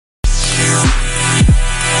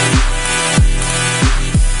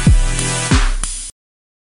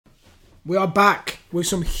We are back with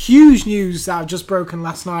some huge news that have just broken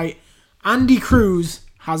last night. Andy Cruz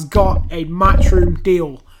has got a Matchroom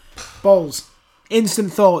deal. Balls,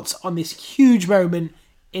 instant thoughts on this huge moment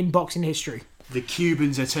in boxing history. The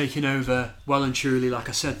Cubans are taking over well and truly, like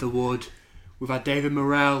I said they would. We've had David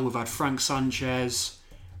Morrell, we've had Frank Sanchez,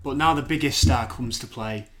 but now the biggest star comes to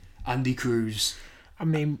play, Andy Cruz. I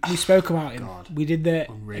mean, we spoke about him. God, we did the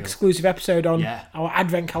unreal. Exclusive episode on our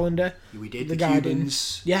advent calendar. We did the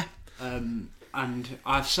Cubans. Yeah. And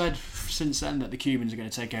I've said since then that the Cubans are going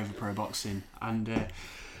to take over pro boxing, and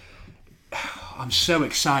I'm so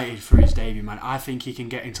excited for his debut, man. I think he can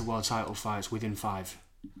get into world title fights within 5.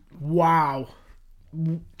 Wow.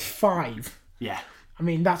 5? Yeah. I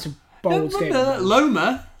mean, that's a bold statement.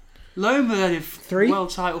 Loma had a 3 world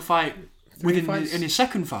title fight in his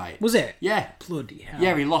second fight. Was it? Yeah. Bloody hell.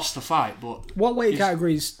 Yeah, he lost the fight, but... What weight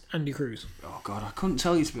category is Andy Cruz? Oh, God, I couldn't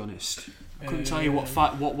tell you, to be honest. I couldn't tell you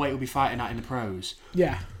what weight he'll be fighting at in the pros.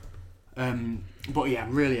 Yeah. But yeah,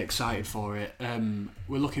 I'm really excited for it.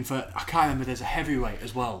 We're looking for... I can't remember, there's a heavyweight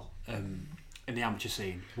as well in the amateur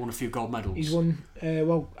scene. He won a few gold medals. He's won...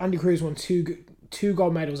 Andy Cruz won two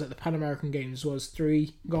gold medals at the Pan American Games, was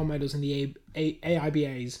 3 gold medals in the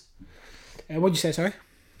AIBAs. What did you say, sorry?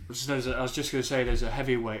 I was just going to say there's a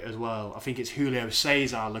heavyweight as well. I think it's Julio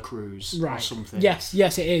Cesar La Cruz or something. Yes,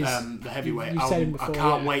 it is. The heavyweight. You said him before, I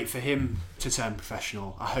can't wait for him to turn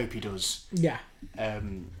professional. I hope he does. Yeah.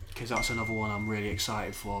 Because that's another one I'm really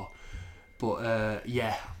excited for. But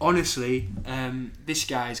yeah, honestly, this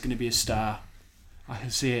guy is going to be a star. I can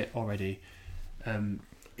see it already.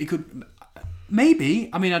 He could... Maybe,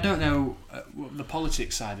 I mean, I don't know the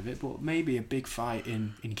politics side of it, but maybe a big fight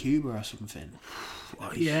in Cuba or something.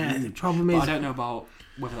 Yeah, the problem is... I don't know about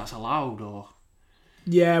whether that's allowed or...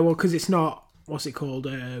 Yeah, well, because it's not, what's it called,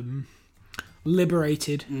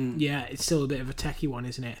 liberated. Yeah, it's still a bit of a techie one,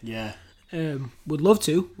 isn't it? Yeah. Would love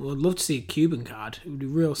to. We'd love to see a Cuban card. It would be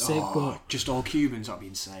real sick, but... Just all Cubans, that'd be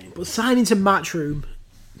insane. But signing to Matchroom,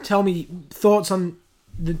 tell me, thoughts on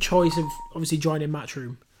the choice of obviously joining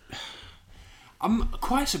Matchroom? I'm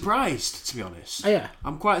quite surprised, to be honest. Oh, yeah?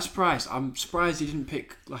 I'm quite surprised. I'm surprised he didn't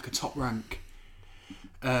pick like a top rank.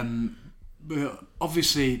 But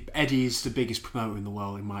obviously, Eddie's the biggest promoter in the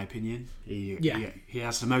world, in my opinion. He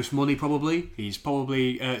has the most money, probably. He's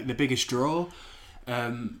probably the biggest draw.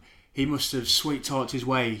 He must have sweet talked his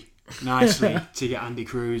way nicely to get Andy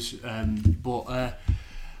Cruz. But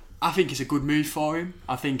I think it's a good move for him.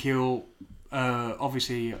 I think he'll...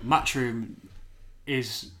 obviously, Matchroom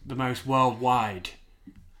is the most worldwide.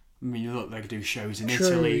 I mean, look, they do shows in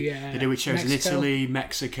Italy. Yeah. They do shows in Italy,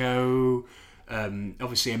 Mexico,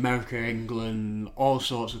 obviously America, England, all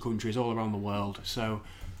sorts of countries all around the world. So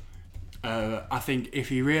I think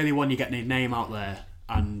if you really want to get your name out there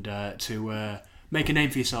and to make a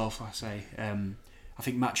name for yourself, I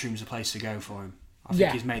think Matchroom's the place to go for him. I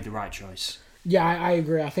think he's made the right choice. Yeah, I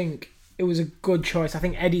agree. I think it was a good choice. I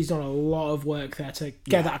think Eddie's done a lot of work there to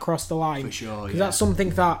get that across the line. For sure, because that's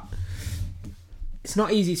something that it's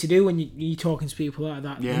not easy to do when you're talking to people like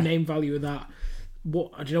that. The name value of that.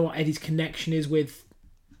 I don't know what Eddie's connection is with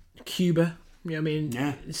Cuba. You know what I mean?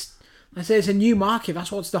 Yeah. I say it's a new market.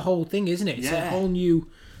 That's what's the whole thing, isn't it? It's a whole new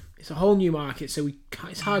market. So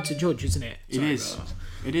it's hard to judge, isn't it?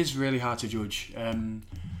 It is really hard to judge.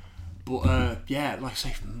 But yeah, like I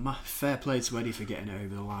say, fair play to Eddie for getting it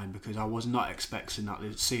over the line, because I was not expecting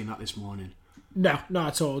seeing that this morning. No, not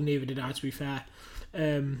at all. Neither did I, to be fair.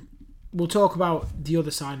 We'll talk about the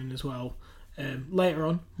other signing as well later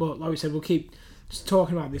on. But like we said, we'll keep just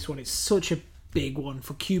talking about this one. It's such a big one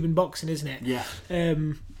for Cuban boxing, isn't it? Yeah.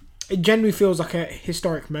 It generally feels like a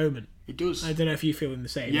historic moment. It does. I don't know if you're feeling the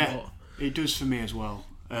same. Yeah, but it does for me as well.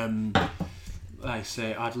 Like I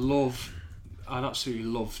say, I'd absolutely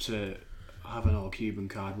love to have an all-Cuban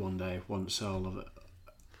card one day, once all of it.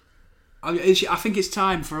 I think it's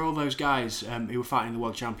time for all those guys who were fighting the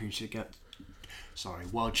World Championships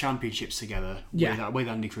together with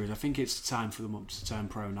Andy Cruz. I think it's time for them to turn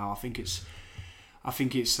pro now. I think it's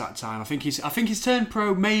that time. I think he's turned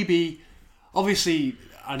pro. Maybe, obviously,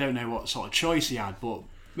 I don't know what sort of choice he had, but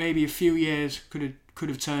maybe a few years could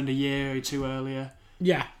have turned a year or two earlier.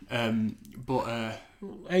 Yeah. But.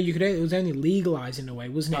 It was only legalised in a way,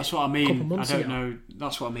 wasn't it? That's what I mean. I don't know.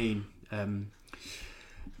 That's what I mean.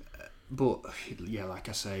 But yeah, like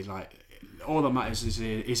I say, all that matters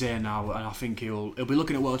is here now, and I think he'll be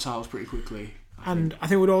looking at world titles pretty quickly. I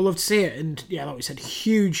think we'd all love to see it. And yeah, like we said,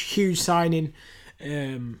 huge signing.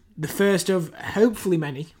 The first of hopefully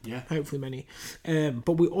many. Yeah. Hopefully many.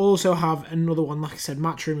 But we also have another one. Like I said,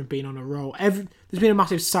 Matchroom have been on a roll. There's been a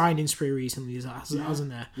massive signing spree recently, hasn't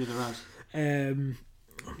there? Yeah, there has.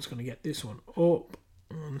 I'm just going to get this one up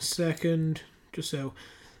 1 second, just so,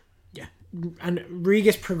 yeah. And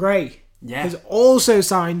Regis Prograis has also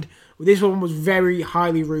signed. This one was very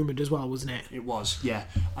highly rumoured as well, wasn't it? It was, yeah.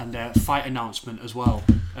 And fight announcement as well.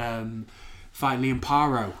 Fighting Liam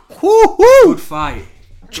Paro. Woo-hoo! Good fight.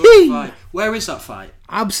 Good fight. Where is that fight?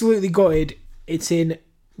 Absolutely gutted. It's in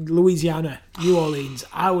Louisiana, New Orleans.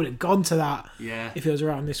 I would have gone to that if it was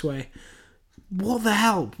around this way. What the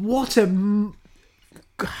hell? What a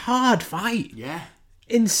hard fight. Yeah.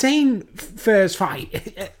 Insane first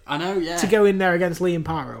fight. I know, yeah. To go in there against Liam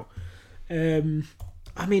Paro.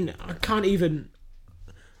 I mean, I can't even...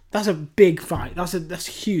 That's a big fight. That's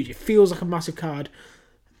huge. It feels like a massive card.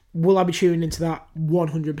 Will I be tuning into that?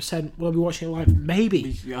 100%. Will I be watching it live?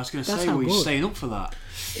 Maybe. I was going to say, were you staying up for that?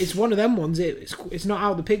 It's one of them ones. It's not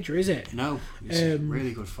out of the picture, is it? No. It's a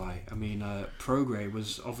really good fight. I mean, Prograis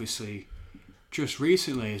was obviously... Just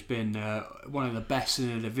recently has been one of the best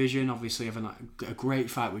in the division. Obviously having a great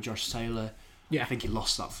fight with Josh Taylor. Yeah. I think he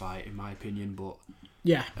lost that fight in my opinion, but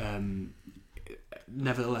yeah.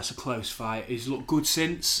 Nevertheless a close fight. He's looked good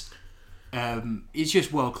since. He's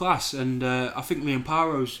just world class, and I think Liam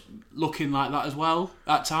Paro's looking like that as well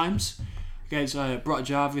at times. Against Brock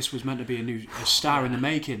Jarvis was meant to be a star in the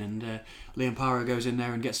making, and Liam Paro goes in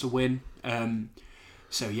there and gets the win.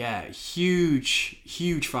 So yeah,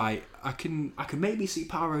 huge fight. I can maybe see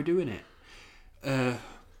Paro doing it.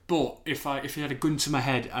 But if he had a gun to my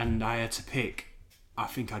head and I had to pick, I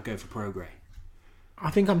think I'd go for Prograis. I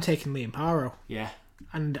think I'm taking Liam Paro. Yeah.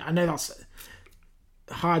 And I know that's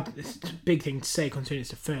hard. It's a big thing to say considering it's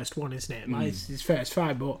the first one, isn't it? Like, it's his first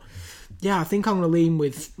fight, but yeah, I think I'm going to lean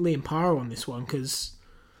with Liam Paro on this one because,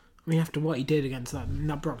 I mean, after what he did against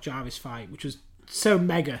that Brock Jarvis fight, which was so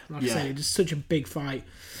mega, like I said, it was such a big fight.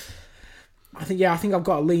 I think I've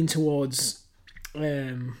got to lean towards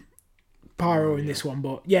Paro in this one,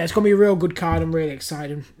 but yeah, it's going to be a real good card. I'm really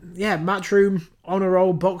excited. Yeah, Matchroom on a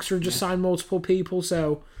roll. Boxer have just signed multiple people,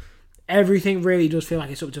 so everything really does feel like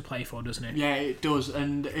it's up to play for, doesn't it? Yeah, it does.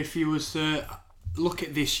 And if you was to look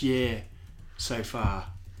at this year so far,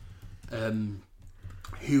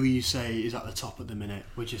 who you say is at the top at the minute?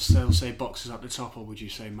 Would you still say Boxer's at the top, or would you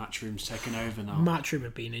say Matchroom's taken over now? Matchroom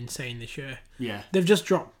have been insane this year. Yeah. They've just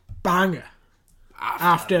dropped banger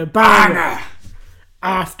after banger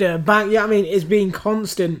after banger. Yeah, I mean, it's been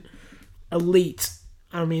constant elite.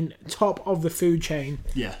 I mean, top of the food chain.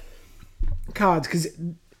 Yeah. Cards, because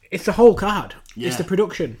it's the whole card. Yeah. It's the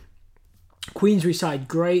production. Queensbury side,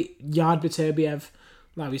 great. Yard Baturbiev,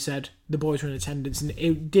 like we said, the boys were in attendance, and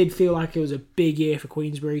it did feel like it was a big year for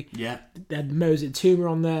Queensbury. Yeah. They had Moses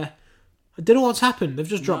Tuma on there. I don't know what's happened. They've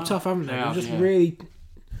just dropped off, haven't they? They've just really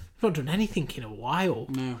not done anything in a while.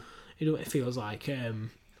 No. You know what it feels like.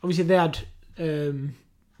 Obviously, they had Zhang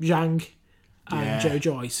and Joe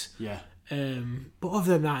Joyce. Yeah. But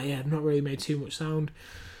other than that, yeah, not really made too much sound.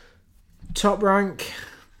 Top rank's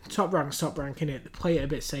top rank, innit? They play it a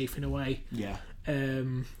bit safe in a way. Yeah.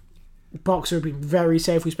 Boxer have been very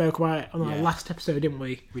safe. We spoke about it on our last episode, didn't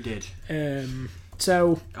we? We did.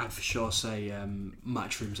 So I'd for sure say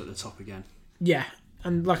Matchroom's at the top again. Yeah,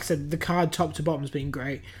 and like I said, the card top to bottom has been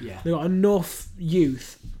great. Yeah. They've got enough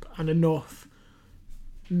youth and enough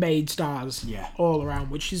made stars all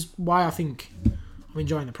around, which is why I think I'm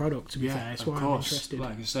enjoying the product, to be fair. It's why I'm interested.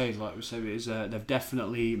 Like I say, they've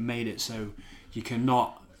definitely made it so you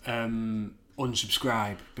cannot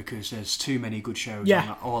unsubscribe because there's too many good shows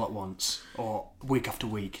on all at once, or week after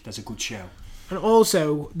week there's a good show. And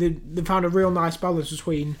also, they found a real nice balance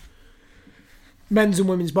between men's and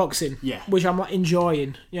women's boxing, which I'm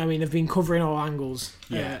enjoying. You know what I mean? They've been covering all angles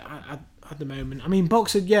at the moment. I mean,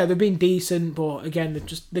 boxing, they've been decent, but again,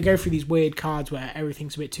 they go through these weird cards where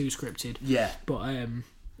everything's a bit too scripted. Yeah. But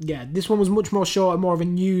this one was much more short and more of a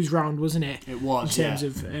news round, wasn't it? It was, in terms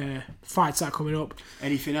of fights that are coming up.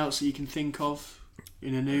 Anything else that you can think of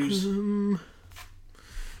in the news? Let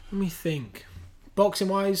me think. Boxing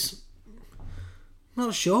wise,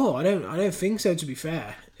 not sure. I don't think so, to be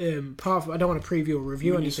fair. Apart from, I don't want to preview or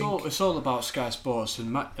review anything. It's all about Sky Sports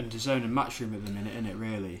and DAZN and Matchroom at the minute, isn't it?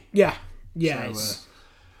 Really. Yeah.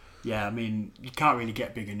 I mean, you can't really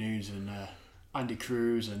get bigger news than Andy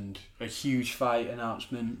Cruz and a huge fight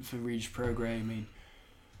announcement for Regis Prograis. I mean,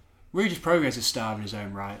 Regis Prograis is a star in his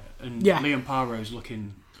own right, and Liam Paro's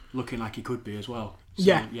looking like he could be as well.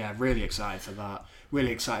 So, really excited for that.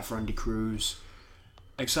 Really excited for Andy Cruz.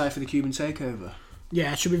 Excited for the Cuban takeover.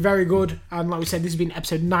 Yeah, it should be very good. And like we said, this has been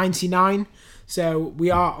episode 99. So we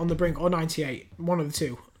are on the brink, or 98. One of the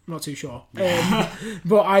two. I'm not too sure.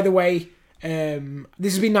 But either way,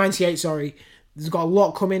 this has been 98, sorry. There's got a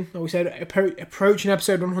lot coming. Like we said, approaching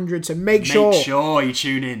episode 100, so make sure you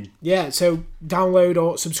tune in. Yeah, so download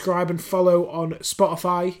or subscribe and follow on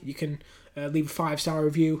Spotify. You can leave a 5-star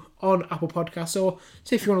review on Apple Podcasts, or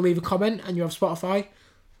say if you want to leave a comment and you have Spotify,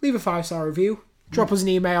 leave a 5-star review. Drop us an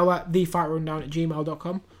email at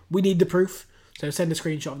thefightrundown@gmail.com. We need the proof, so send a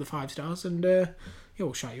screenshot of the 5 stars and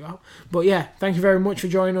we'll shout you out. But yeah, thank you very much for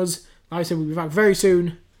joining us. Like I said, we'll be back very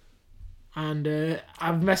soon. And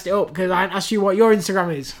I've messed it up because I didn't ask you what your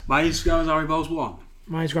Instagram is. My Instagram is ArieBowles1.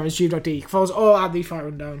 My Instagram is Steve.D. Follow us all at The Fight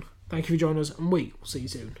Rundown. Thank you for joining us, and we will see you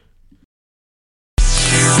soon.